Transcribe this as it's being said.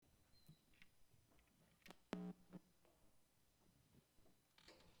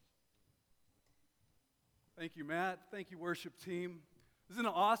Thank you, Matt. Thank you, worship team. Isn't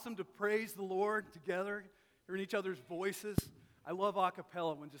it awesome to praise the Lord together, hearing each other's voices? I love a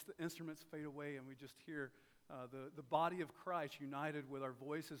cappella when just the instruments fade away and we just hear the body of Christ united with our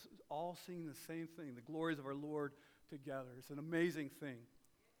voices, all singing the same thing, the glories of our Lord together. It's an amazing thing.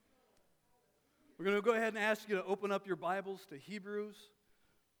 We're going to go ahead and ask you to open up your Bibles to Hebrews.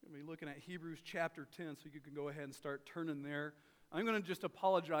 We're going to be looking at Hebrews chapter 10, so you can go ahead and start turning there. I'm going to just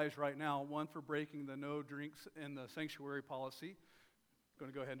apologize right now, one, for breaking the no drinks in the sanctuary policy. I'm going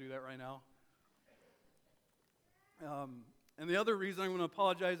to go ahead and do that right now. And the other reason I'm going to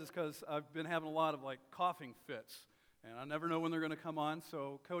apologize is because I've been having a lot of coughing fits, and I never know when they're going to come on.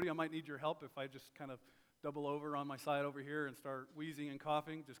 So Cody, I might need your help if I just kind of double over on my side over here and start wheezing and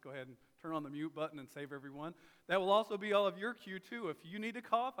coughing. Just go ahead and turn on the mute button and save everyone. That will also be all of your cue too. If you need to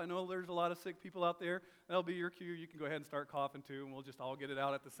cough, I know there's a lot of sick people out there. That'll be your cue. You can go ahead and start coughing too, and we'll just all get it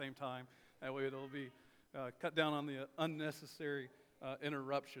out at the same time. That way it'll be cut down on the unnecessary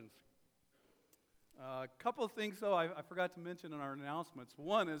interruptions. A couple of things, though, I forgot to mention in our announcements.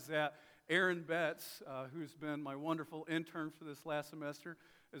 One is that Aaron Betts, who's been my wonderful intern for this last semester,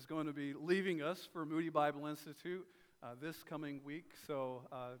 is going to be leaving us for Moody Bible Institute this coming week. So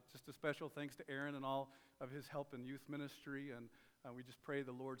just a special thanks to Aaron and all of his help in youth ministry. And we just pray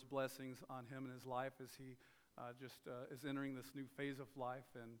the Lord's blessings on him and his life as he is entering this new phase of life,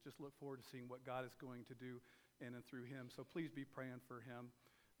 and just look forward to seeing what God is going to do in and through him. So please be praying for him.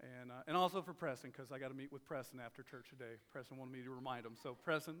 And also for Preston, because I got to meet with Preston after church today. Preston wanted me to remind him. So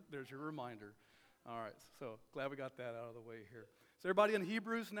Preston, there's your reminder. All right, so glad we got that out of the way here. Is everybody in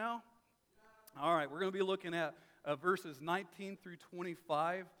Hebrews now? All right, we're going to be looking at verses 19 through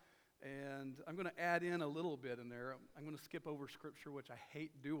 25. And I'm going to add in a little bit in there. I'm going to skip over Scripture, which I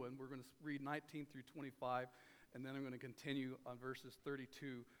hate doing. We're going to read 19 through 25, and then I'm going to continue on verses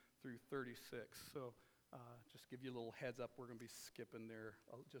 32 through 36. So just give you a little heads up, we're going to be skipping there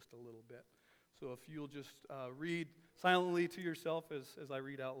just a little bit. So if you'll just read silently to yourself as I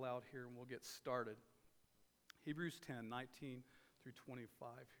read out loud here, and we'll get started. Hebrews 10, 19 through 25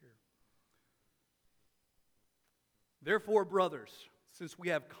 here. Therefore, brothers, since we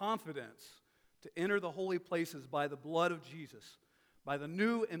have confidence to enter the holy places by the blood of Jesus, by the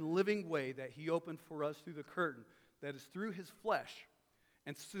new and living way that he opened for us through the curtain, that is through his flesh,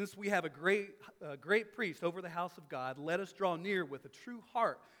 and since we have a great priest over the house of God, let us draw near with a true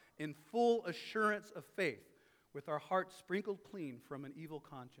heart in full assurance of faith, with our hearts sprinkled clean from an evil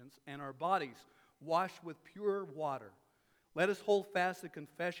conscience and our bodies washed with pure water. Let us hold fast the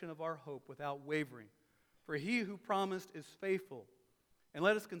confession of our hope without wavering, for he who promised is faithful. And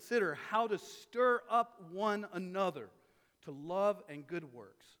let us consider how to stir up one another to love and good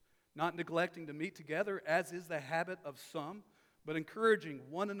works, not neglecting to meet together, as is the habit of some, but encouraging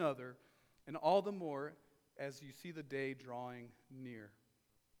one another, and all the more as you see the day drawing near.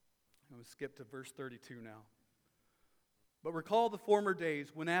 I'm going to skip to verse 32 now. But recall the former days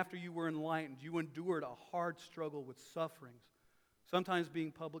when after you were enlightened, you endured a hard struggle with sufferings, sometimes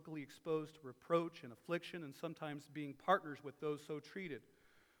being publicly exposed to reproach and affliction, and sometimes being partners with those so treated.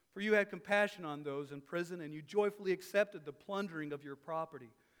 For you had compassion on those in prison, and you joyfully accepted the plundering of your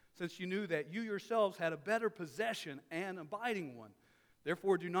property, since you knew that you yourselves had a better possession and abiding one.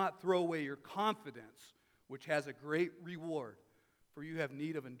 Therefore do not throw away your confidence, which has a great reward, for you have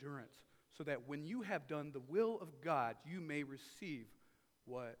need of endurance, so that when you have done the will of God, you may receive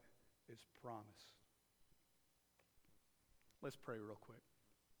what is promised. Let's pray real quick.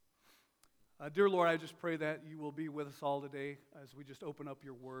 Dear Lord, I just pray that you will be with us all today as we just open up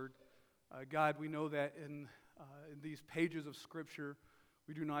your word. God, we know that in these pages of Scripture,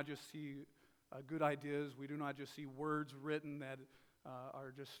 we do not just see good ideas. We do not just see words written that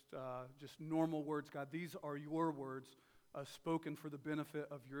are just normal words. God, these are your words spoken for the benefit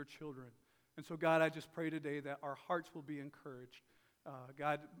of your children. And so, God, I just pray today that our hearts will be encouraged.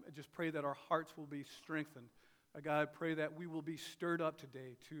 God, I just pray that our hearts will be strengthened. God, I pray that we will be stirred up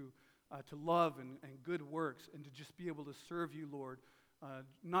today to love and good works, and to just be able to serve you, Lord,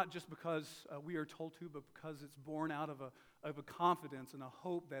 not just because we are told to, but because it's born out of a confidence and a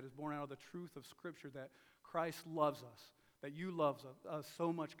hope that is born out of the truth of Scripture, that Christ loves us, that you love us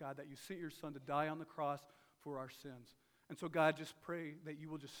so much, God, that you sent your Son to die on the cross for our sins. And so, God, just pray that you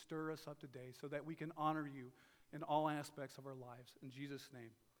will just stir us up today so that we can honor you in all aspects of our lives. In Jesus' name,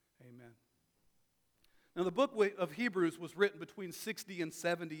 amen. Now, the book of Hebrews was written between 60 and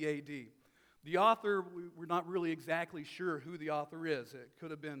 70 A.D. The author, we're not really exactly sure who the author is. It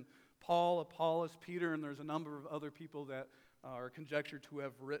could have been Paul, Apollos, Peter, and there's a number of other people that are conjectured to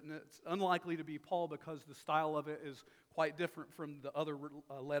have written it. It's unlikely to be Paul because the style of it is quite different from the other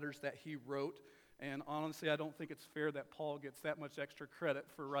letters that he wrote. And honestly, I don't think it's fair that Paul gets that much extra credit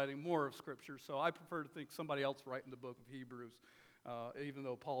for writing more of Scripture. So I prefer to think somebody else writing the book of Hebrews, even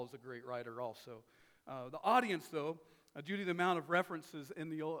though Paul is a great writer also. The audience, though, due to the amount of references in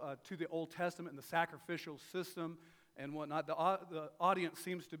to the Old Testament and the sacrificial system and whatnot, the audience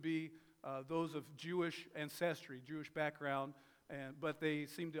seems to be those of Jewish ancestry, Jewish background, but they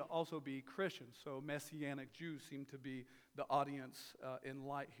seem to also be Christians. So Messianic Jews seem to be the audience in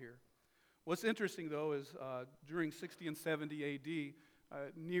light here. What's interesting, though, is during 60 and 70 A.D.,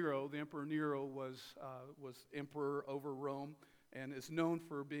 Nero, the Emperor Nero, was emperor over Rome and is known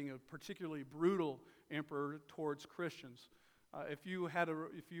for being a particularly brutal emperor towards Christians. If you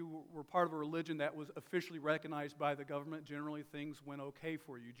were part of a religion that was officially recognized by the government, generally things went okay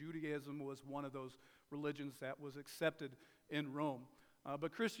for you. Judaism was one of those religions that was accepted in Rome.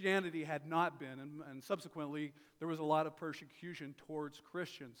 But Christianity had not been, and subsequently there was a lot of persecution towards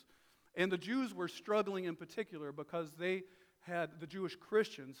Christians. And the Jews were struggling in particular because the Jewish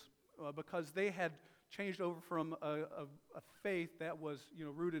Christians, because they had changed over from a faith that was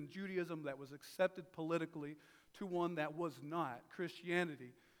rooted in Judaism, that was accepted politically, to one that was not,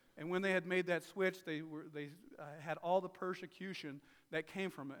 Christianity. And when they had made that switch, they had all the persecution that came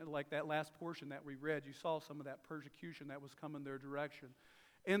from it. Like that last portion that we read, you saw some of that persecution that was coming their direction.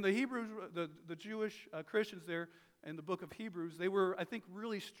 And the Hebrews, the Jewish Christians there in the book of Hebrews, they were, I think,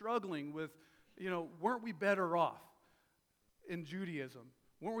 really struggling with, weren't we better off in Judaism?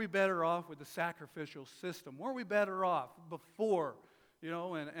 Weren't we better off with the sacrificial system? Weren't we better off before?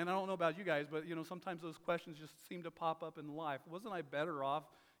 And I don't know about you guys, but, sometimes those questions just seem to pop up in life. Wasn't I better off,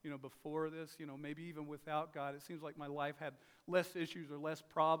 before this? Maybe even without God. It seems like my life had less issues or less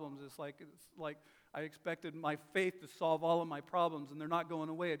problems. It's like I expected my faith to solve all of my problems, and they're not going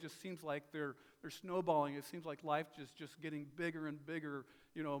away. It just seems like they're snowballing. It seems like life is just getting bigger and bigger.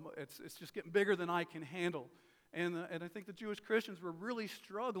 It's just getting bigger than I can handle. And I think the Jewish Christians were really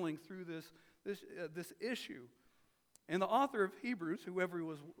struggling through this issue. And the author of Hebrews, whoever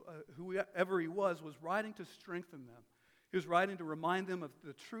he was writing to strengthen them. He was writing to remind them of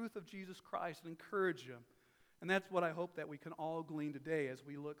the truth of Jesus Christ and encourage them. And that's what I hope that we can all glean today as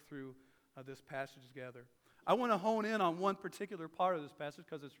we look through this passage together. I want to hone in on one particular part of this passage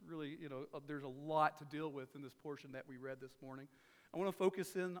because it's really, there's a lot to deal with in this portion that we read this morning. I want to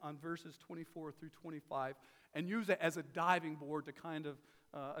focus in on verses 24 through 25 and use it as a diving board to kind of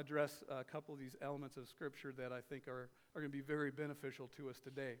address a couple of these elements of Scripture that I think are going to be very beneficial to us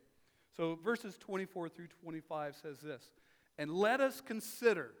today. So verses 24 through 25 says this, "And let us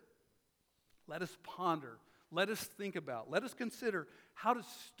consider, let us ponder, let us think about, let us consider how to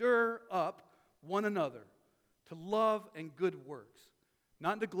stir up one another to love and good works,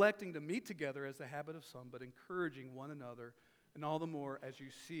 not neglecting to meet together as the habit of some, but encouraging one another, and all the more as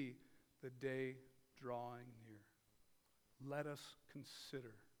you see the day drawing near." Let us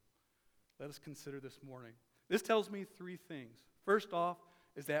consider. Let us consider this morning. This tells me three things. First off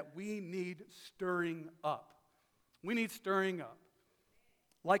is that we need stirring up. We need stirring up.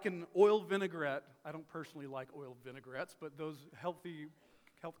 Like an oil vinaigrette, I don't personally like oil vinaigrettes, but those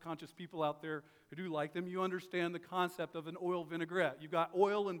health-conscious people out there who do like them, you understand the concept of an oil vinaigrette. You've got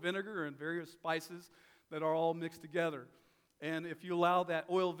oil and vinegar and various spices that are all mixed together. And if you allow that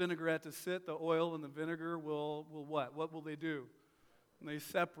oil vinaigrette to sit, the oil and the vinegar will what? What will they do? They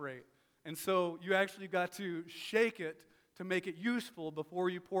separate. And so you actually got to shake it to make it useful before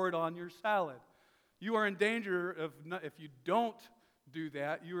you pour it on your salad. You are in danger of, if you don't do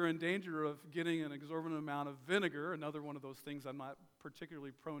that, you are in danger of getting an exorbitant amount of vinegar, another one of those things I'm not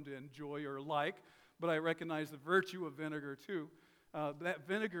particularly prone to enjoy or like, but I recognize the virtue of vinegar too. That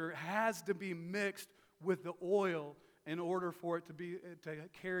vinegar has to be mixed with the oil in order for it to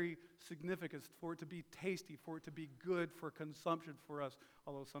carry significance, for it to be tasty, for it to be good for consumption for us.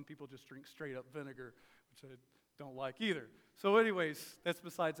 Although some people just drink straight up vinegar, which I don't like either. So, anyways, that's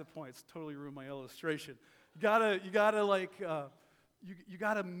besides the point. It's totally ruined my illustration. You gotta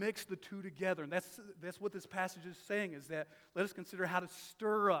mix the two together, and that's what this passage is saying. Is that let us consider how to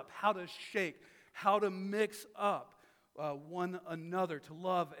stir up, how to shake, how to mix up one another to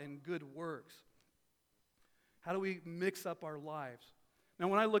love and good works. How do we mix up our lives? Now,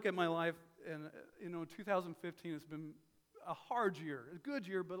 when I look at my life, and 2015 has been a hard year, a good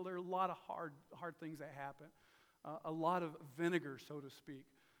year, but there are a lot of hard things that happen. A lot of vinegar, so to speak.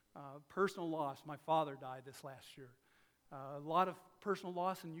 Personal loss. My father died this last year. A lot of personal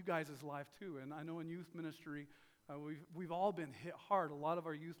loss in you guys' life too. And I know in youth ministry, we've all been hit hard. A lot of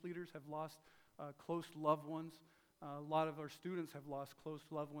our youth leaders have lost close loved ones. A lot of our students have lost close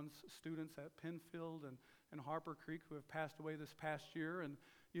loved ones, students at Penfield and Harper Creek who have passed away this past year. And,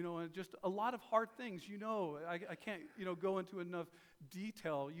 and just a lot of hard things. I can't, go into enough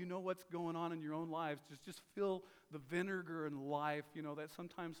detail. You know what's going on in your own lives. Just feel the vinegar in life, that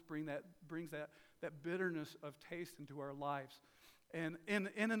sometimes brings that bitterness of taste into our lives. And in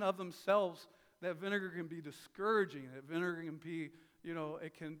and of themselves, that vinegar can be discouraging. That vinegar can be,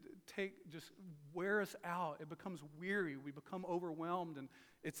 it can just wear us out. It becomes weary. We become overwhelmed, and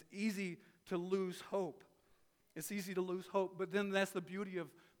it's easy to lose hope. It's easy to lose hope, but then that's the beauty of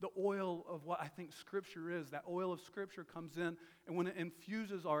the oil of what I think Scripture is. That oil of Scripture comes in, and when it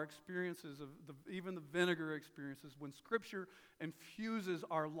infuses our experiences, even the vinegar experiences, when Scripture infuses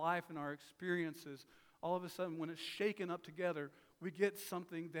our life and our experiences, all of a sudden, when it's shaken up together, we get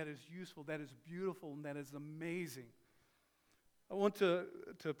something that is useful, that is beautiful, and that is amazing. I want to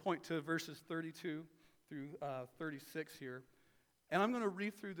point to verses 32 through 36 here. And I'm going to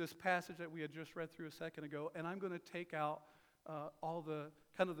read through this passage that we had just read through a second ago, and I'm going to take out all the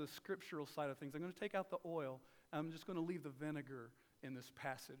kind of the scriptural side of things. I'm going to take out the oil, and I'm just going to leave the vinegar in this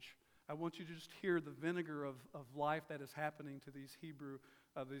passage. I want you to just hear the vinegar of life that is happening to these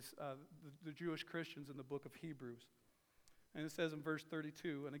the Jewish Christians in the book of Hebrews. And it says in verse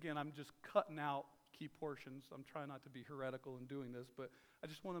 32, and again, I'm just cutting out key portions. I'm trying not to be heretical in doing this, but I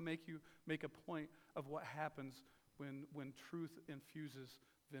just want to make a point of what happens when truth infuses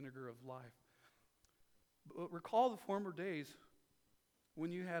vinegar of life. But recall the former days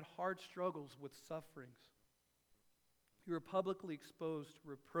when you had hard struggles with sufferings. You were publicly exposed to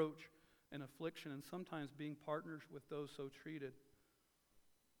reproach and affliction, and sometimes being partners with those so treated.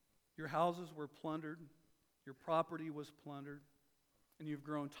 Your houses were plundered, your property was plundered, and you've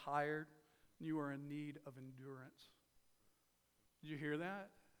grown tired, and you are in need of endurance. Did you hear that?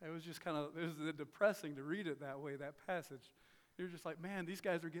 It was depressing to read it that way, that passage. You're just like, man, these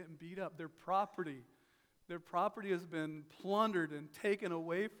guys are getting beat up. Their property has been plundered and taken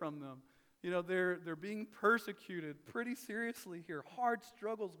away from them. They're being persecuted pretty seriously here. Hard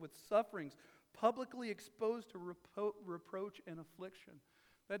struggles with sufferings, publicly exposed to reproach and affliction.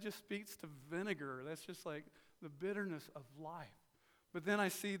 That just speaks to vinegar. That's just like the bitterness of life. But then I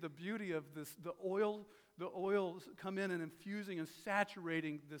see the beauty of this, the oils come in and infusing and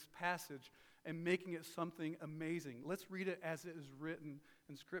saturating this passage and making it something amazing. Let's read it as it is written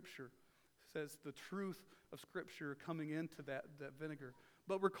in Scripture. It says the truth of Scripture coming into that vinegar.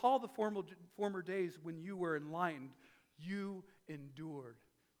 But recall the former days when you were enlightened. You endured.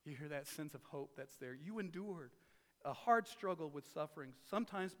 You hear that sense of hope that's there. You endured a hard struggle with sufferings,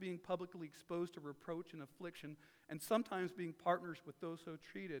 sometimes being publicly exposed to reproach and affliction, and sometimes being partners with those so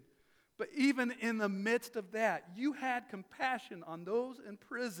treated. But even in the midst of that, you had compassion on those in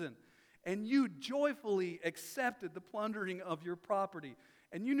prison, and you joyfully accepted the plundering of your property.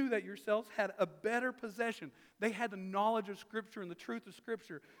 And you knew that yourselves had a better possession. They had the knowledge of Scripture and the truth of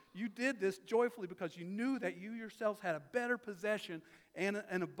Scripture. You did this joyfully because you knew that you yourselves had a better possession and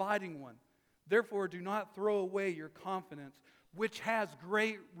an abiding one. Therefore, do not throw away your confidence, which has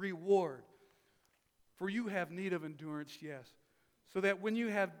great reward. For you have need of endurance, yes, so that when you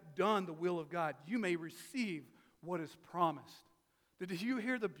have done the will of God, you may receive what is promised. Did you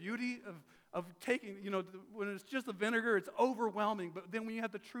hear the beauty of taking, when it's just the vinegar, it's overwhelming. But then when you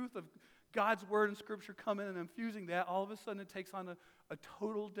have the truth of God's Word and Scripture come in and infusing that, all of a sudden it takes on a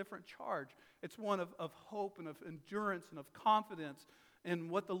total different charge. It's one of hope and of endurance and of confidence in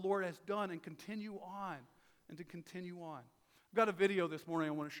what the Lord has done and continue on. I've got a video this morning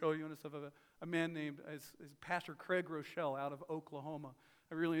I want to show you, and it's of a man named is Pastor Craig Rochelle out of Oklahoma.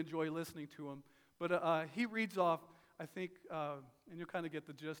 I really enjoy listening to him. But he reads off, I think, and you'll kind of get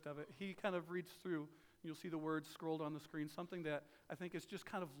the gist of it. He kind of reads through, you'll see the words scrolled on the screen, something that I think is just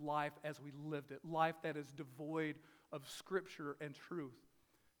kind of life as we lived it, life that is devoid of Scripture and truth.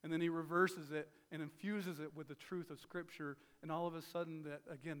 And then he reverses it and infuses it with the truth of Scripture, and all of a sudden,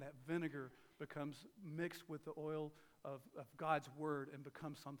 that vinegar becomes mixed with the oil of God's Word and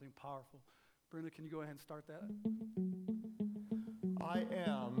becomes something powerful. Brenda, can you go ahead and start that? I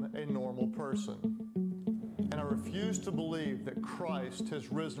am a normal person, and I refuse to believe that Christ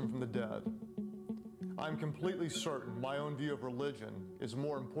has risen from the dead. I'm completely certain my own view of religion is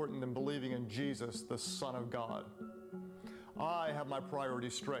more important than believing in Jesus, the Son of God. I have my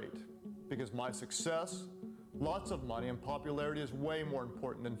priorities straight because my success, lots of money, and popularity is way more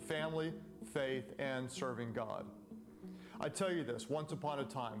important than family, faith, and serving God. I tell you this, once upon a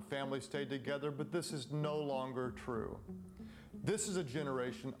time, families stayed together, but this is no longer true. This is a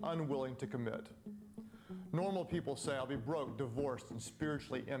generation unwilling to commit. Normal people say, I'll be broke, divorced, and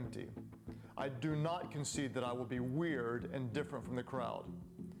spiritually empty. I do not concede that I will be weird and different from the crowd.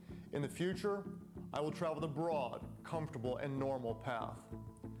 In the future, I will travel the broad, comfortable, and normal path.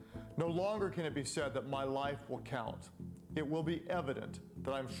 No longer can it be said that my life will count. It will be evident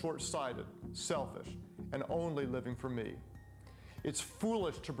that I'm short-sighted, selfish, and only living for me. It's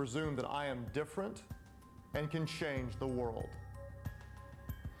foolish to presume that I am different and can change the world.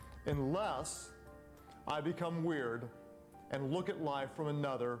 Unless I become weird and look at life from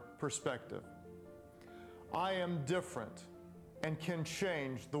another perspective. I am different and can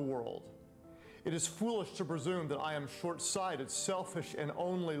change the world. It is foolish to presume that I am short-sighted, selfish, and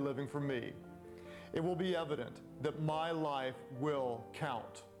only living for me. It will be evident that my life will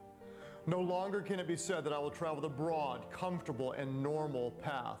count. No longer can it be said that I will travel the broad, comfortable, and normal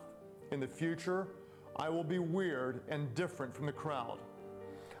path. In the future, I will be weird and different from the crowd.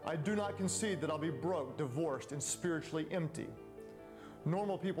 I do not concede that I'll be broke, divorced, and spiritually empty.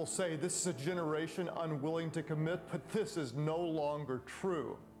 Normal people say this is a generation unwilling to commit, but this is no longer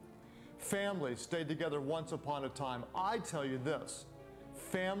true. Families stayed together once upon a time. I tell you this,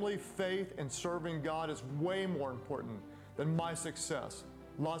 family, faith, and serving God is way more important than my success,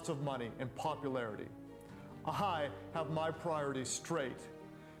 lots of money, and popularity. I have my priorities straight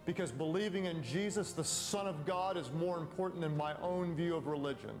because believing in Jesus, the Son of God, is more important than my own view of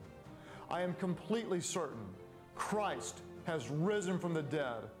religion. I am completely certain Christ has risen from the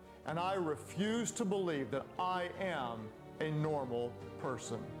dead, and I refuse to believe that I am a normal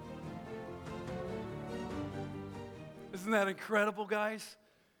person. Isn't that incredible, guys?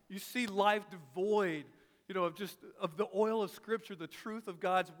 You see life devoid, of the oil of Scripture, the truth of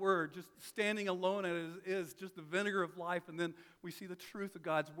God's Word, just standing alone as it is, just the vinegar of life, and then we see the truth of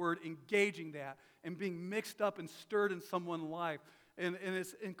God's Word engaging that and being mixed up and stirred in someone's life. And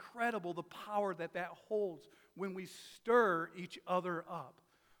it's incredible the power that holds when we stir each other up,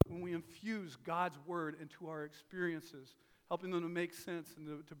 when we infuse God's Word into our experiences, helping them to make sense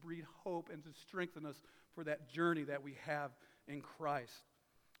and to breed hope and to strengthen us for that journey that we have in Christ.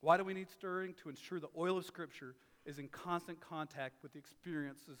 Why do we need stirring? To ensure the oil of Scripture is in constant contact with the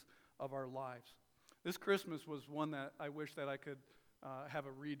experiences of our lives. This Christmas was one that I wish that I could have a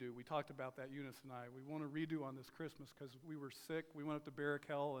redo. We talked about that, Eunice and I. We want to redo on this Christmas because we were sick. We went up to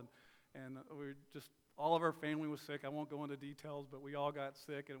Barrackell and we just, all of our family was sick. I won't go into details, but we all got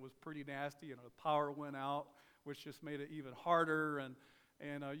sick and it was pretty nasty and the power went out, which just made it even harder. And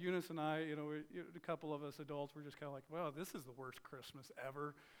Eunice and I, a couple of us adults were just kind of like, well, this is the worst Christmas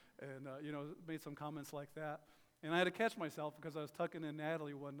ever. And, made some comments like that. And I had to catch myself because I was tucking in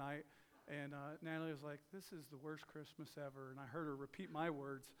Natalie one night. And Natalie was like, this is the worst Christmas ever. And I heard her repeat my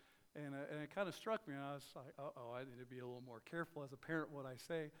words. And it kind of struck me. And I was like, I need to be a little more careful as a parent what I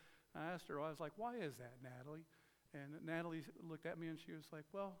say. And I asked her, I was like, why is that, Natalie? And Natalie looked at me and she was like,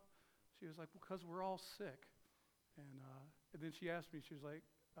 because we're all sick. And then she asked me, she was like,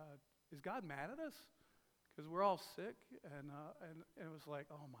 is God mad at us? Because we're all sick. And it was like,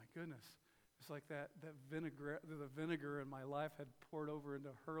 oh my goodness. It's like that the vinegar in my life had poured over into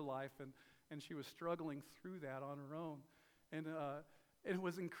her life, and she was struggling through that on her own. And it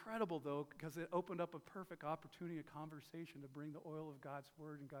was incredible, though, because it opened up a perfect opportunity, a conversation to bring the oil of God's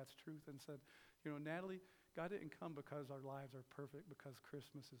Word and God's truth and said, Natalie, God didn't come because our lives are perfect, because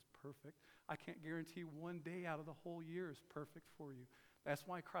Christmas is perfect. I can't guarantee one day out of the whole year is perfect for you. That's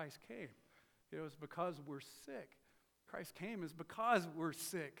why Christ came. It was because we're sick. Christ came is because we're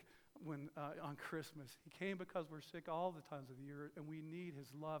sick on Christmas. He came because we're sick all the times of the year, and we need His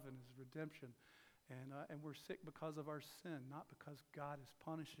love and His redemption. And we're sick because of our sin, not because God is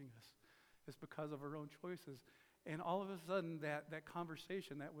punishing us. It's because of our own choices. And all of a sudden, that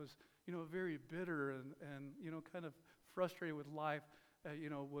conversation that was, very bitter and kind of frustrated with life,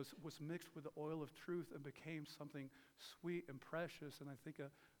 was mixed with the oil of truth and became something sweet and precious. And I think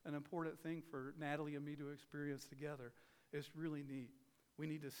an important thing for Natalie and me to experience together. It's really neat.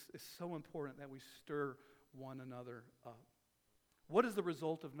 It's so important that we stir one another up. What is the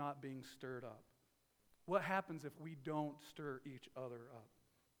result of not being stirred up? What happens if we don't stir each other up?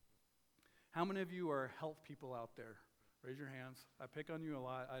 How many of you are health people out there? Raise your hands. I pick on you a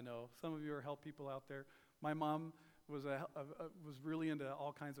lot, I know. Some of you are health people out there. My mom was really into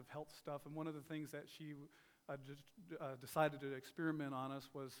all kinds of health stuff, and one of the things that she decided to experiment on us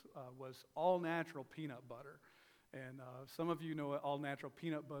was all-natural peanut butter. And some of you know what all-natural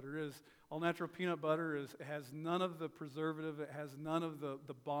peanut butter is. All-natural peanut butter has none of the preservative, it has none of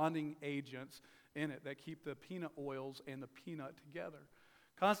the bonding agents in it that keep the peanut oils and the peanut together.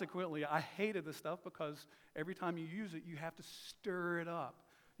 Consequently, I hated this stuff because every time you use it, you have to stir it up.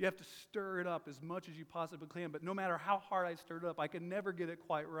 You have to stir it up as much as you possibly can, but no matter how hard I stirred it up, I could never get it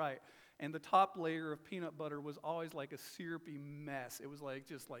quite right. and the top layer of peanut butter was always like a syrupy mess. It was like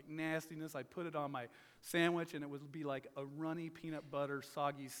just like nastiness. I'd put it on my sandwich, and it would be like a runny peanut butter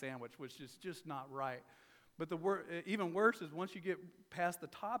soggy sandwich, which is just not right. But even worse is once you get past the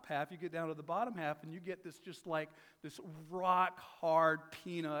top half, you get down to the bottom half, and you get this just like this rock-hard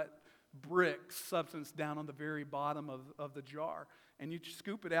peanut brick substance down on the very bottom of the jar. And you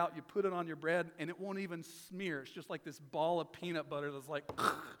scoop it out, you put it on your bread, and it won't even smear. It's just like this ball of peanut butter that's like,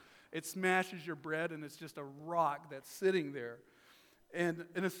 it smashes your bread, and it's just a rock that's sitting there. And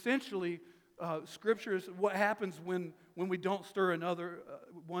essentially, Scripture is what happens when we don't stir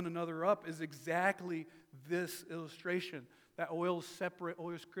one another up is exactly this illustration. That oil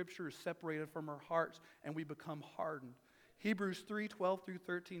Scripture is separated from our hearts, and we become hardened. Hebrews 3:12 through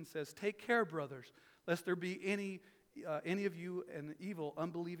 13 says, "Take care, brothers, lest there be any of you an evil,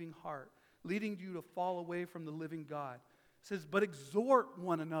 unbelieving heart, leading you to fall away from the living God." It says, "But exhort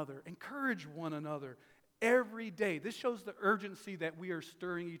one another, encourage one another every day." This shows the urgency that we are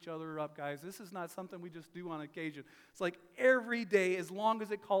stirring each other up, guys. This is not something we just do on occasion. It's like every day, as long as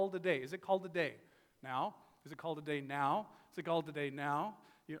it's called a day. Is it called a day now? Is it called a day now? Is it called a day now?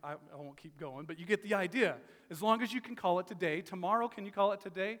 I won't keep going, but you get the idea. As long as you can call it today. Tomorrow, can you call it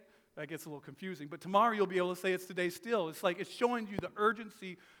today? That gets a little confusing. But tomorrow you'll be able to say it's today still. It's like it's showing you the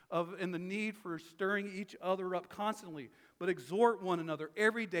urgency and the need for stirring each other up constantly. But exhort one another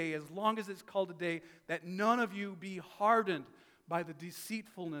every day, as long as it's called a day, that none of you be hardened by the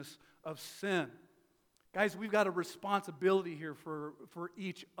deceitfulness of sin. Guys, we've got a responsibility here for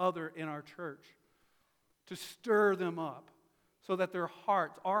each other in our church to stir them up so that their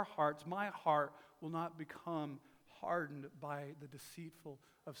hearts, our hearts, my heart, will not become hardened by the deceitful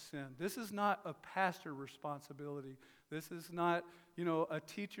of sin. This is not a pastor responsibility. This is not, a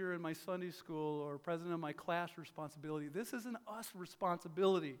teacher in my Sunday school or president of my class responsibility. This is an us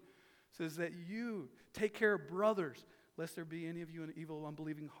responsibility. It says that you take care of brothers, lest there be any of you an evil,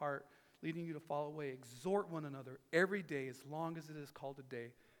 unbelieving heart, leading you to fall away. Exhort one another every day, as long as it is called a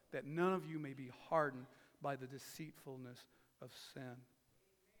day, that none of you may be hardened by the deceitfulness of sin.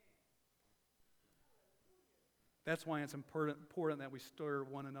 That's why it's important that we stir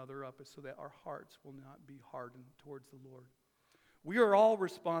one another up, is so that our hearts will not be hardened towards the Lord. We are all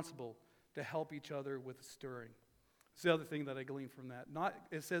responsible to help each other with stirring. It's the other thing that I gleaned from that.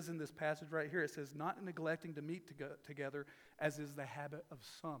 It says in this passage right here, it says, not neglecting to meet together, as is the habit of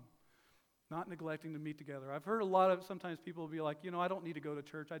some. Not neglecting to meet together. I've heard sometimes people will be like, I don't need to go to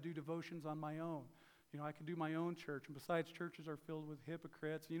church. I do devotions on my own. I can do my own church. And besides, churches are filled with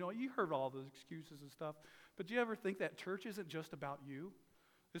hypocrites. You heard all those excuses and stuff. But do you ever think that church isn't just about you?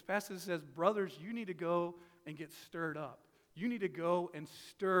 This passage says, brothers, you need to go and get stirred up. You need to go and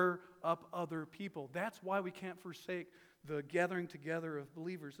stir up other people. That's why we can't forsake the gathering together of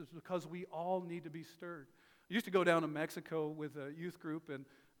believers. It's because we all need to be stirred. I used to go down to Mexico with a youth group, and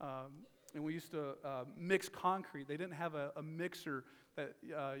we used to mix concrete. They didn't have a mixer that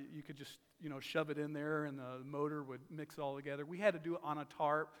you could just shove it in there and the motor would mix it all together. We had to do it on a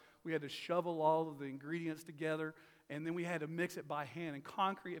tarp. We had to shovel all of the ingredients together, and then we had to mix it by hand. And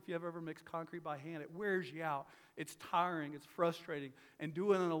concrete, if you have ever mixed concrete by hand, it wears you out. It's tiring. It's frustrating. And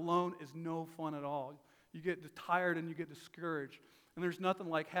doing it alone is no fun at all. You get tired and you get discouraged. And there's nothing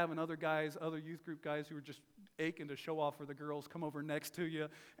like having other youth group guys who are just aching to show off for the girls come over next to you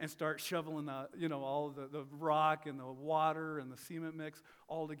and start shoveling all of the rock and the water and the cement mix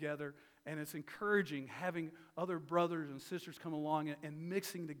all together. And it's encouraging having other brothers and sisters come along and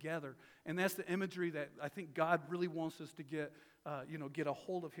mixing together. And that's the imagery that I think God really wants us to get a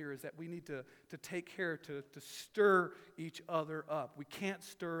hold of here, is that we need to take care to stir each other up. We can't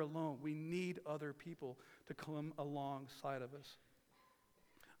stir alone. We need other people to come alongside of us.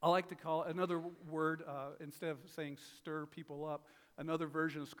 I like to call another word, instead of saying stir people up, another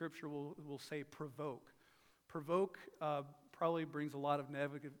version of Scripture will say provoke. Provoke probably brings a lot of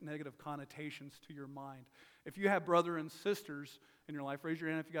negative connotations to your mind. If you have brothers and sisters in your life, raise your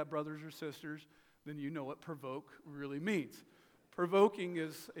hand if you got brothers or sisters, then you know what provoke really means. Provoking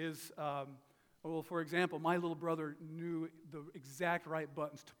is for example, my little brother knew the exact right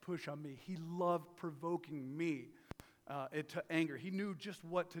buttons to push on me. He loved provoking me to anger. He knew just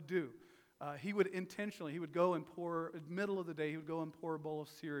what to do. He would go and pour, in the middle of the day, he would go and pour a bowl of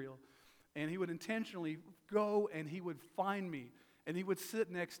cereal. And he would intentionally go and he would find me. And he would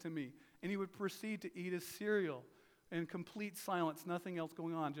sit next to me. And he would proceed to eat his cereal in complete silence, nothing else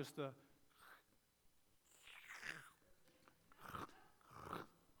going on, just a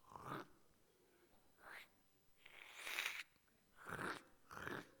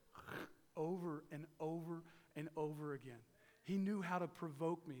over and over and over again. He knew how to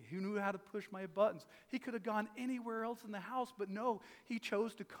provoke me. He knew how to push my buttons. He could have gone anywhere else in the house, but no, he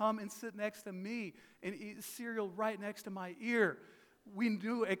chose to come and sit next to me and eat cereal right next to my ear. We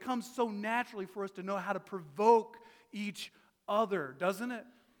knew it comes so naturally for us to know how to provoke each other, doesn't it?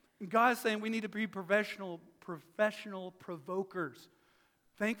 And God is saying we need to be professional provokers.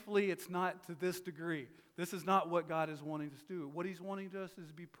 Thankfully, it's not to this degree. This is not what God is wanting us to do. What He's wanting us is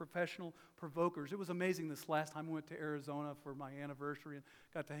to be professional provokers. It was amazing this last time we went to Arizona for my anniversary and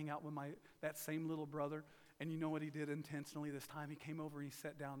got to hang out with that same little brother. And you know what he did intentionally this time? He came over and he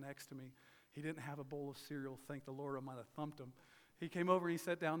sat down next to me. He didn't have a bowl of cereal. Thank the Lord, I might have thumped him. He came over and he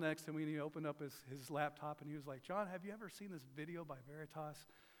sat down next to me and he opened up his laptop and he was like, John, have you ever seen this video by Veritas?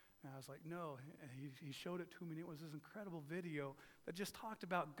 And I was like, no. And he showed it to me, and it was this incredible video that just talked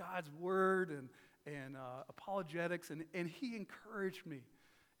about God's word and apologetics, and he encouraged me,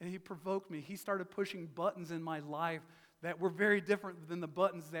 and he provoked me. He started pushing buttons in my life that were very different than the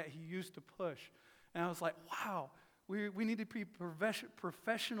buttons that he used to push. And I was like, wow, we need to be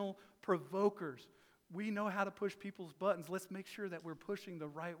professional provokers. We know how to push people's buttons. Let's make sure that we're pushing the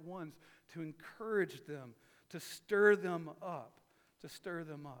right ones to encourage them, to stir them up.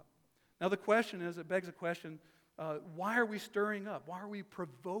 Now the question is, it begs a question, why are we stirring up? Why are we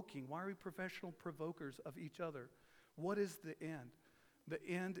provoking? Why are we professional provokers of each other? What is the end? The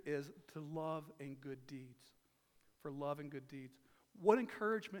end is to love and good deeds. For love and good deeds. What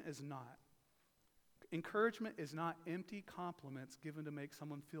encouragement is not? Encouragement is not empty compliments given to make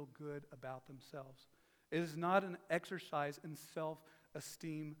someone feel good about themselves. It is not an exercise in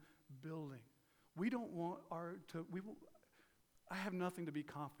self-esteem building. We don't want I have nothing to be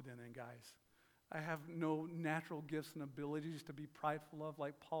confident in, guys. I have no natural gifts and abilities to be prideful of.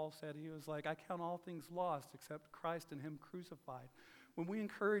 Like Paul said, he was like, I count all things lost except Christ and Him crucified. When we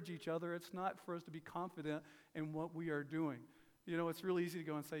encourage each other, it's not for us to be confident in what we are doing. You know, it's really easy to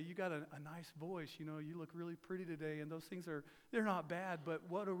go and say, you got a nice voice, you know, you look really pretty today, and those things they're not bad, but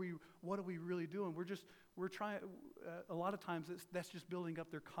what are we really doing? We're trying, a lot of times that's just building up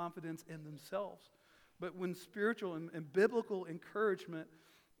their confidence in themselves. But when spiritual and biblical encouragement,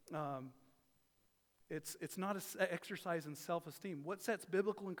 it's not an exercise in self-esteem. What sets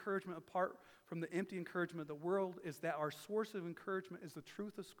biblical encouragement apart from the empty encouragement of the world is that our source of encouragement is the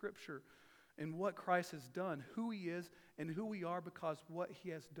truth of Scripture and what Christ has done, who He is, and who we are because what He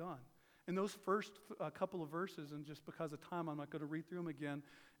has done. In those first couple of verses, and just because of time, I'm not going to read through them again,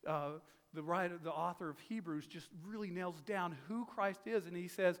 the author of Hebrews just really nails down who Christ is, and he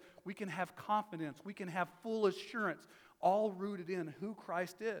says we can have confidence, we can have full assurance, all rooted in who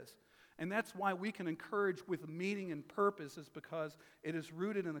Christ is. And that's why we can encourage with meaning and purpose, is because it is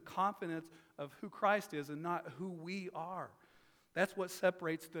rooted in the confidence of who Christ is and not who we are. That's what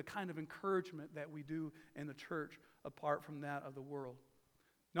separates the kind of encouragement that we do in the church apart from that of the world.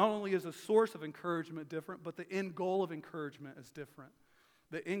 Not only is the source of encouragement different, but the end goal of encouragement is different.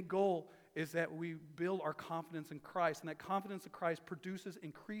 The end goal is that we build our confidence in Christ, and that confidence in Christ produces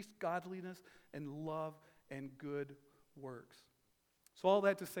increased godliness and love and good works. So all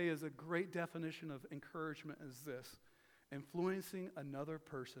that to say is a great definition of encouragement is this: influencing another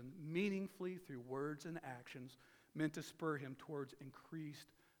person meaningfully through words and actions meant to spur him towards increased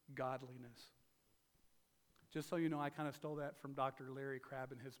godliness. Just so you know, I kind of stole that from Dr. Larry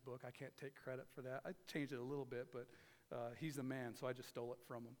Crabb in his book. I can't take credit for that. I changed it a little bit, but he's the man, so I just stole it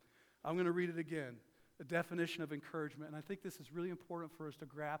from him. I'm going to read it again. The definition of encouragement, and I think this is really important for us to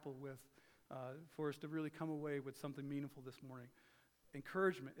grapple with, for us to really come away with something meaningful this morning.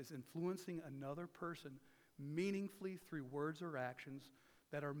 Encouragement is influencing another person meaningfully through words or actions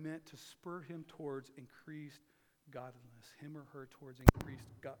that are meant to spur him towards increased godliness, him or her towards increased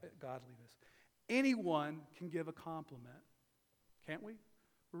godliness. Anyone can give a compliment, can't we?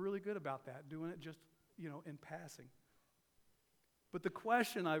 We're really good about that, doing it just, in passing. But the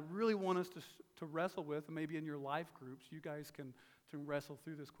question I really want us to wrestle with, and maybe in your life groups, you guys can wrestle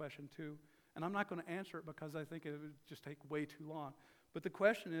through this question too. And I'm not going to answer it because I think it would just take way too long. But the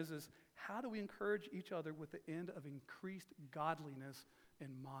question is how do we encourage each other with the end of increased godliness in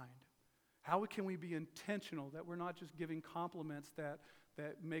mind? How can we be intentional that we're not just giving compliments that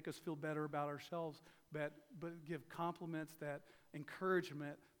make us feel better about ourselves, but give compliments, that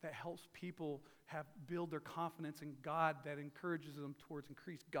encouragement that helps people build their confidence in God, that encourages them towards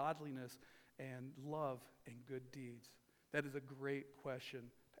increased godliness and love and good deeds? That is a great question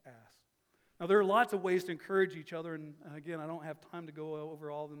to ask. Now, there are lots of ways to encourage each other, and again, I don't have time to go over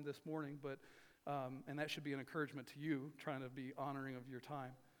all of them this morning, but and that should be an encouragement to you, trying to be honoring of your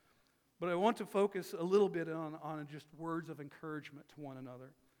time. But I want to focus a little bit on just words of encouragement to one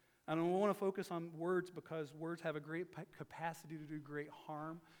another. I don't want to focus on words because words have a great capacity to do great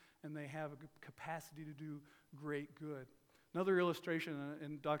harm, and they have a capacity to do great good. Another illustration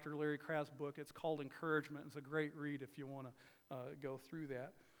in Dr. Larry Craft's book, it's called Encouragement. It's a great read if you want to go through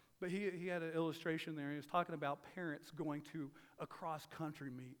that. But he had an illustration there. He was talking about parents going to a cross-country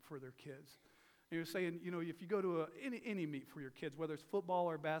meet for their kids. He was saying, if you go to any meet for your kids, whether it's football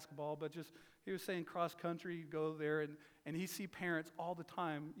or basketball, but just, he was saying cross-country, you go there, and he see parents all the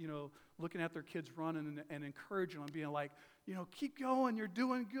time, looking at their kids running and encouraging them, being like, keep going, you're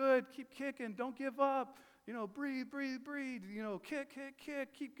doing good, keep kicking, don't give up, breathe,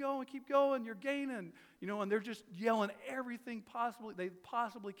 kick, keep going, you're gaining, and they're just yelling everything they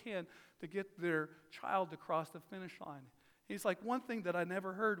possibly can to get their child to cross the finish line. He's like, one thing that I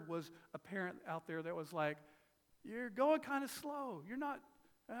never heard was a parent out there that was like, you're going kind of slow. You're not,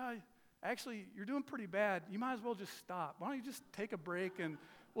 actually, you're doing pretty bad. You might as well just stop. Why don't you just take a break and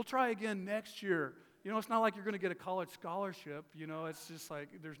we'll try again next year. It's not like you're going to get a college scholarship. It's just like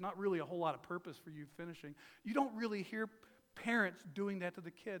there's not really a whole lot of purpose for you finishing. You don't really hear parents doing that to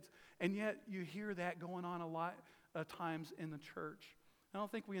the kids, and yet you hear that going on a lot of times in the church. I don't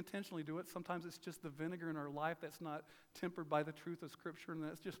think we intentionally do it. Sometimes it's just the vinegar in our life that's not tempered by the truth of Scripture, and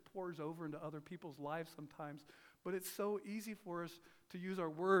that just pours over into other people's lives sometimes. But it's so easy for us to use our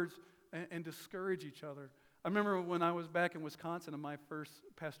words and discourage each other. I remember when I was back in Wisconsin in my first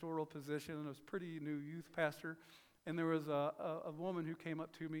pastoral position, and I was a pretty new youth pastor, and there was a woman who came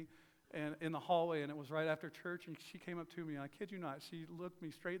up to me and in the hallway, and it was right after church, and she came up to me, and I kid you not, she looked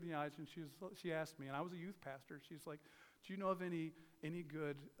me straight in the eyes, and she asked me, and I was a youth pastor, she's like, do you know of any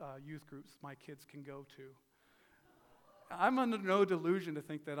good youth groups my kids can go to? I'm under no delusion to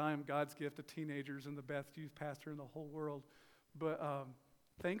think that I am God's gift to teenagers and the best youth pastor in the whole world. But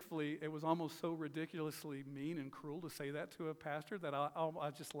thankfully, it was almost so ridiculously mean and cruel to say that to a pastor that I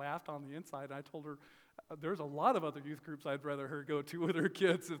just laughed on the inside. And I told her, there's a lot of other youth groups I'd rather her go to with her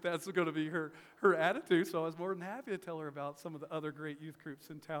kids if that's going to be her attitude. So I was more than happy to tell her about some of the other great youth groups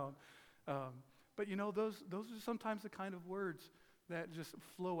in town. But those are sometimes the kind of words that just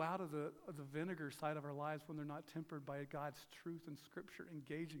flow out of the vinegar side of our lives when they're not tempered by God's truth and Scripture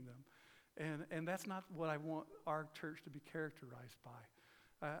engaging them. And that's not what I want our church to be characterized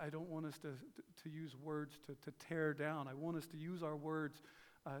by. I don't want us to use words to tear down. I want us to use our words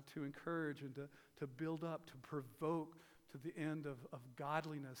to encourage and to build up, to provoke to the end of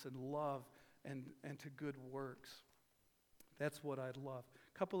godliness and love and to good works. That's what I'd love.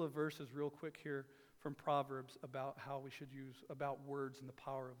 A couple of verses real quick here from Proverbs about how we should use, about words and the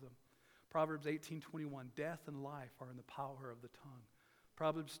power of them. Proverbs 18:21, death and life are in the power of the tongue.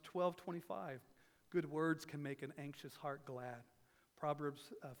 Proverbs 12:25, good words can make an anxious heart glad.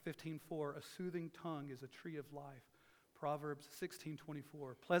 Proverbs 15:4, a soothing tongue is a tree of life. Proverbs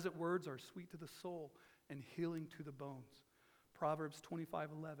 16:24, pleasant words are sweet to the soul and healing to the bones. Proverbs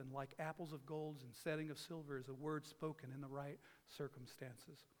 25:11, like apples of gold and setting of silver is a word spoken in the right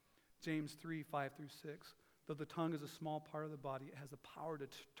circumstances. James 3:5-6, though the tongue is a small part of the body, it has the power to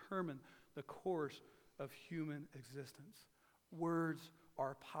determine the course of human existence. Words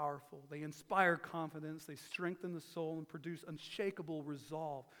are powerful. They inspire confidence, they strengthen the soul, and produce unshakable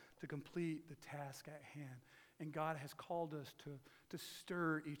resolve to complete the task at hand. And God has called us to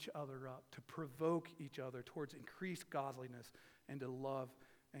stir each other up, to provoke each other towards increased godliness and to love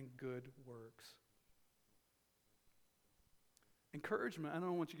and good works. Encouragement, I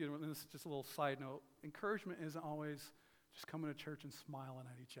don't want you to get, this is just a little side note, encouragement isn't always just coming to church and smiling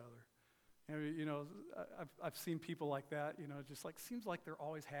at each other. I've seen people like that, just like, seems like they're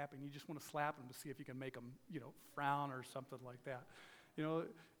always happy, and you just want to slap them to see if you can make them, frown or something like that.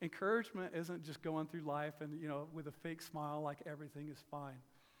 Encouragement isn't just going through life and, with a fake smile like everything is fine.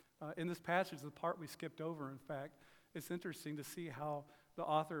 In this passage, the part we skipped over, in fact, it's interesting to see how the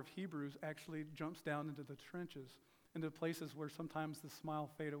author of Hebrews actually jumps down into the trenches, into places where sometimes the smile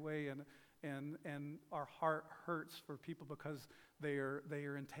fade away and our heart hurts for people because they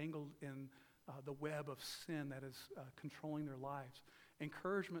are entangled in the web of sin that is controlling their lives.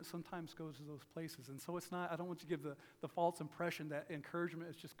 Encouragement sometimes goes to those places. And so it's not, I don't want you to give the false impression that encouragement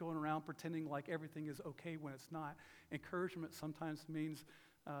is just going around pretending like everything is okay when it's not. Encouragement sometimes means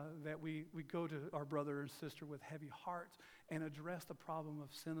that we go to our brother and sister with heavy hearts and address the problem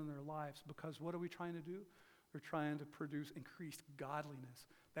of sin in their lives. Because what are we trying to do? We're trying to produce increased godliness.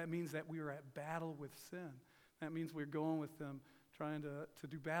 That means that we are at battle with sin. That means we're going with them, trying to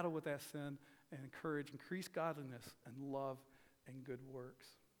do battle with that sin and encourage increased godliness and love and good works.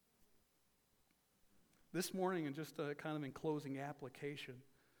 This morning, and just kind of in closing application,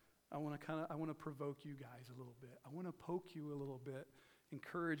 I want to provoke you guys a little bit. I want to poke you a little bit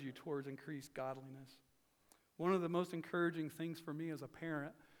encourage you towards increased godliness. One of the most encouraging things for me as a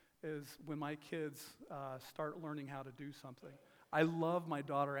parent is when my kids start learning how to do something. I love my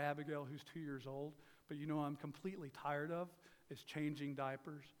daughter Abigail, who's 2 years old, but you know I'm completely tired of is changing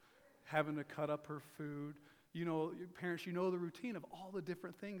diapers, having to cut up her food. You know, parents, you know the routine of all the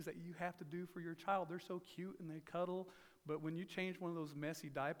different things that you have to do for your child. They're so cute and they cuddle, but when you change one of those messy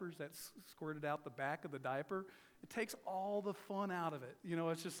diapers that's squirted out the back of the diaper, it takes all the fun out of it. You know,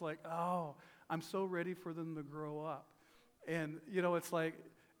 it's just like, oh, I'm so ready for them to grow up. And, you know, it's like,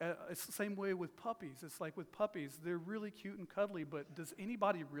 it's the same way with puppies. It's like with puppies, they're really cute and cuddly, but does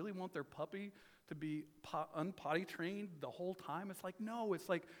anybody really want their puppy to be unpotty trained the whole time? It's like, no, it's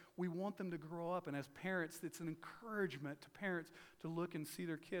like we want them to grow up. And as parents, it's an encouragement to parents to look and see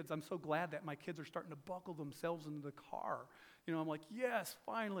their kids. I'm so glad that my kids are starting to buckle themselves into the car. You know, I'm like, yes,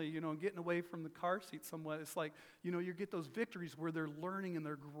 finally, you know, getting away from the car seat somewhat. It's like, you know, you get those victories where they're learning and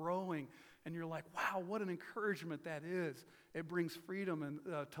they're growing. And you're like, wow, what an encouragement that is. It brings freedom and,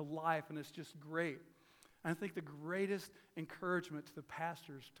 to life, and it's just great. And I think the greatest encouragement to the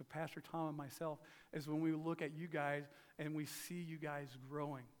pastors, to Pastor Tom and myself, is when we look at you guys and we see you guys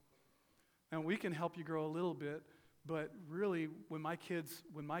growing. And we can help you grow a little bit, but really, when my kids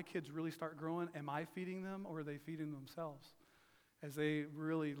really start growing, am I feeding them or are they feeding themselves? As they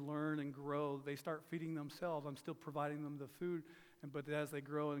really learn and grow, they start feeding themselves. I'm still providing them the food, but as they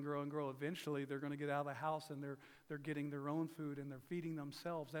grow and grow and grow, eventually they're going to get out of the house and they're getting their own food and they're feeding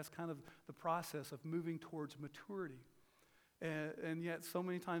themselves. That's kind of the process of moving towards maturity. And yet, so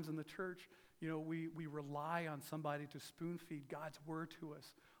many times in the church, you know, we rely on somebody to spoon feed God's word to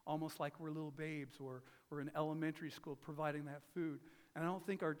us, almost like we're little babes or we're in elementary school providing that food. And I don't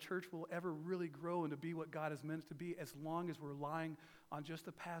think our church will ever really grow into be what God has meant it to be as long as we're relying on just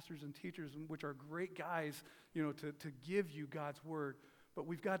the pastors and teachers, which are great guys, you know, to give you God's word. But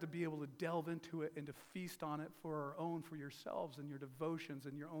we've got to be able to delve into it and to feast on it for yourselves and your devotions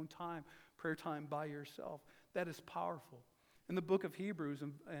and your own time, prayer time by yourself. That is powerful. In the book of Hebrews,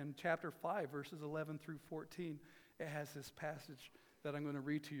 in chapter 5, verses 11 through 14, it has this passage that I'm going to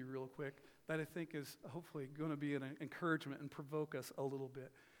read to you real quick that I think is hopefully going to be an encouragement and provoke us a little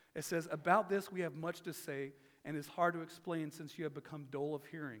bit. It says, "About this we have much to say, and it's hard to explain since you have become dull of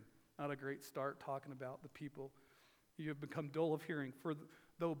hearing." Not a great start talking about the people. You have become dull of hearing. For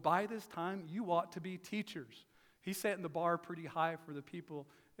though by this time you ought to be teachers. He's setting the bar pretty high for the people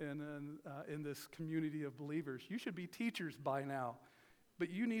in this community of believers. You should be teachers by now. But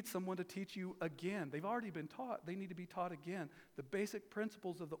you need someone to teach you again. They've already been taught. They need to be taught again. The basic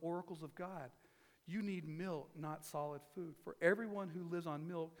principles of the oracles of God. You need milk, not solid food. For everyone who lives on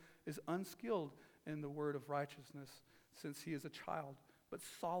milk is unskilled in the word of righteousness, since he is a child. But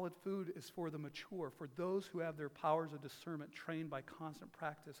solid food is for the mature, for those who have their powers of discernment trained by constant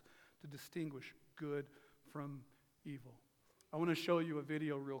practice to distinguish good from evil. I want to show you a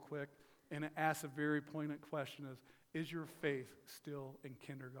video real quick, and it asks a very poignant question: is your faith still in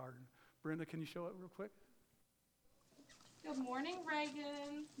kindergarten? Brenda, can you show it real quick? Good morning,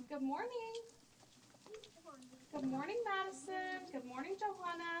 Reagan. Good morning. Good morning, Madison. Good morning,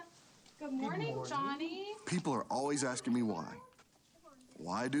 Johanna. Good morning, Johnny. People are always asking me why.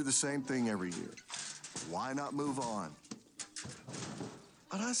 Why do the same thing every year? Why not move on?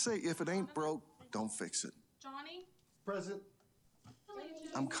 But I say, if it ain't broke, don't fix it. Johnny? Present.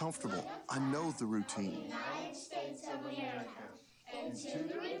 I'm comfortable. I know the routine. United States of America, and to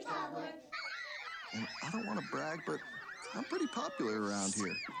the republic. And I don't want to brag, but I'm pretty popular around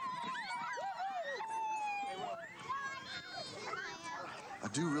here. I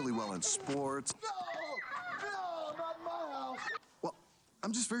do really well in sports. No, not my house. Well,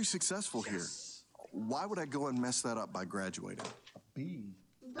 I'm just very successful here. Why would I go and mess that up by graduating? B.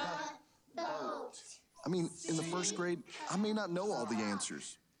 Boat. I mean, in the first grade, I may not know all the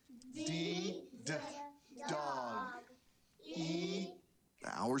answers. D. Dog. E. The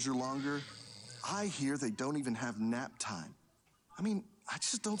hours are longer. I hear they don't even have nap time. I mean, I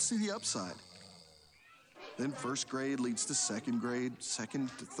just don't see the upside. Then first grade leads to second grade,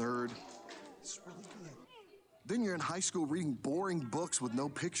 second to third. It's really good. Then you're in high school reading boring books with no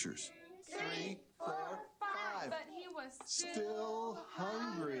pictures. 3, 4, 5. But he was Still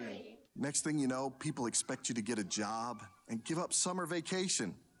hungry. Next thing you know, people expect you to get a job and give up summer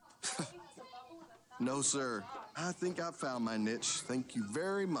vacation. No, sir. I think I found my niche. Thank you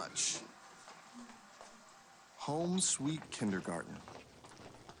very much. Home sweet kindergarten.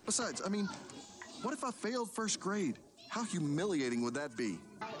 Besides, I mean, what if I failed first grade? How humiliating would that be?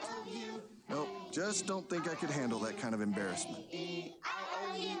 Nope, just don't think I could handle that kind of embarrassment.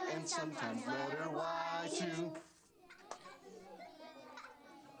 E-I-O-U and sometimes letter Y too.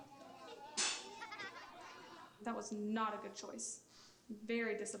 That was not a good choice.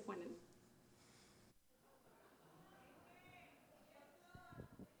 Very disappointed.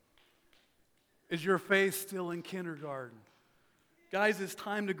 Is your faith still in kindergarten? Guys, it's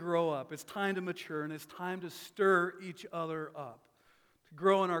time to grow up. It's time to mature, and it's time to stir each other up, to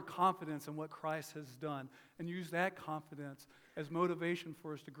grow in our confidence in what Christ has done, and use that confidence as motivation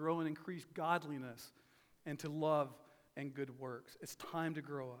for us to grow and increase godliness and to love and good works. It's time to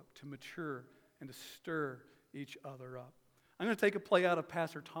grow up, to mature, and to stir each other up. I'm going to take a play out of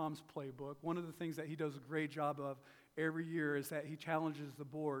Pastor Tom's playbook. One of the things that he does a great job of every year is that he challenges the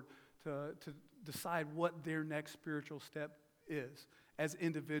board to decide what their next spiritual step is as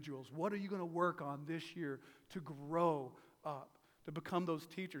individuals. What are you going to work on this year to grow up, to become those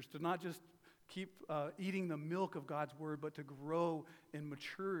teachers, to not just keep eating the milk of God's word, but to grow in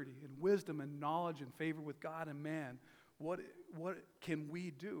maturity and wisdom and knowledge and favor with God and man? What can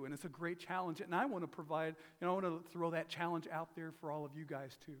we do? And it's a great challenge. And I want to provide, I want to throw that challenge out there for all of you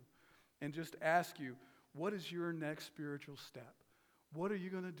guys too. And just ask you, what is your next spiritual step? What are you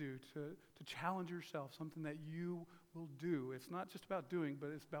going to do to challenge yourself, something that you will do? It's not just about doing,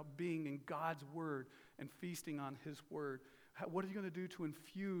 but it's about being in God's word and feasting on his word. What are you going to do to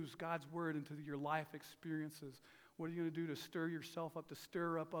infuse God's word into your life experiences? What are you going to do to stir yourself up, to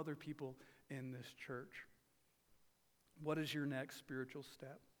stir up other people in this church? What is your next spiritual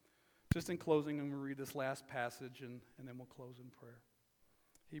step? Just in closing, I'm going to read this last passage, and then we'll close in prayer.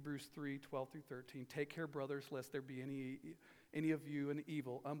 Hebrews 3:12-13. Take care, brothers, lest there be any of you an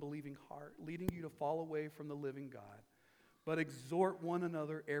evil, unbelieving heart, leading you to fall away from the living God. But exhort one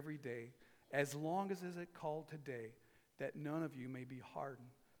another every day, as long as is it called today, that none of you may be hardened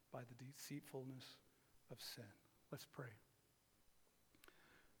by the deceitfulness of sin. Let's pray.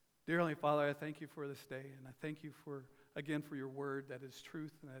 Dear Heavenly Father, I thank you for this day, and I thank you for your word that is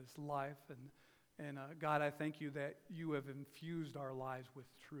truth and that is life. And God, I thank you that you have infused our lives with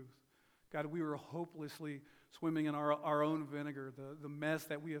truth. God, we were hopelessly swimming in our own vinegar, the mess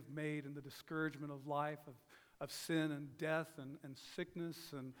that we have made and the discouragement of life, of sin and death and sickness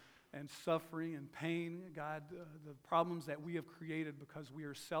and suffering and pain. God, the problems that we have created because we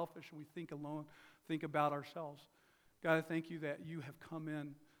are selfish and we think about ourselves. God, I thank you that you have come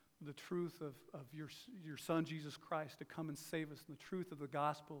in the truth of your Son, Jesus Christ, to come and save us. And the truth of the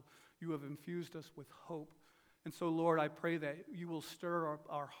gospel, you have infused us with hope. And so, Lord, I pray that you will stir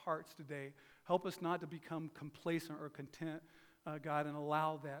our hearts today. Help us not to become complacent or content, God, and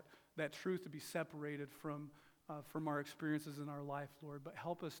allow that truth to be separated from our experiences in our life, Lord. But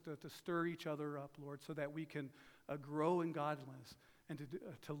help us to stir each other up, Lord, so that we can grow in godliness and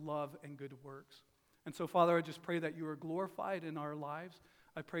to love and good works. And so, Father, I just pray that you are glorified in our lives.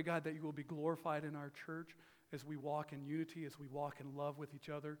 I pray, God, that you will be glorified in our church as we walk in unity, as we walk in love with each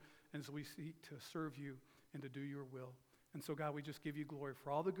other, and as we seek to serve you and to do your will. And so, God, we just give you glory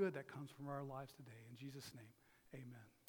for all the good that comes from our lives today. In Jesus' name, amen.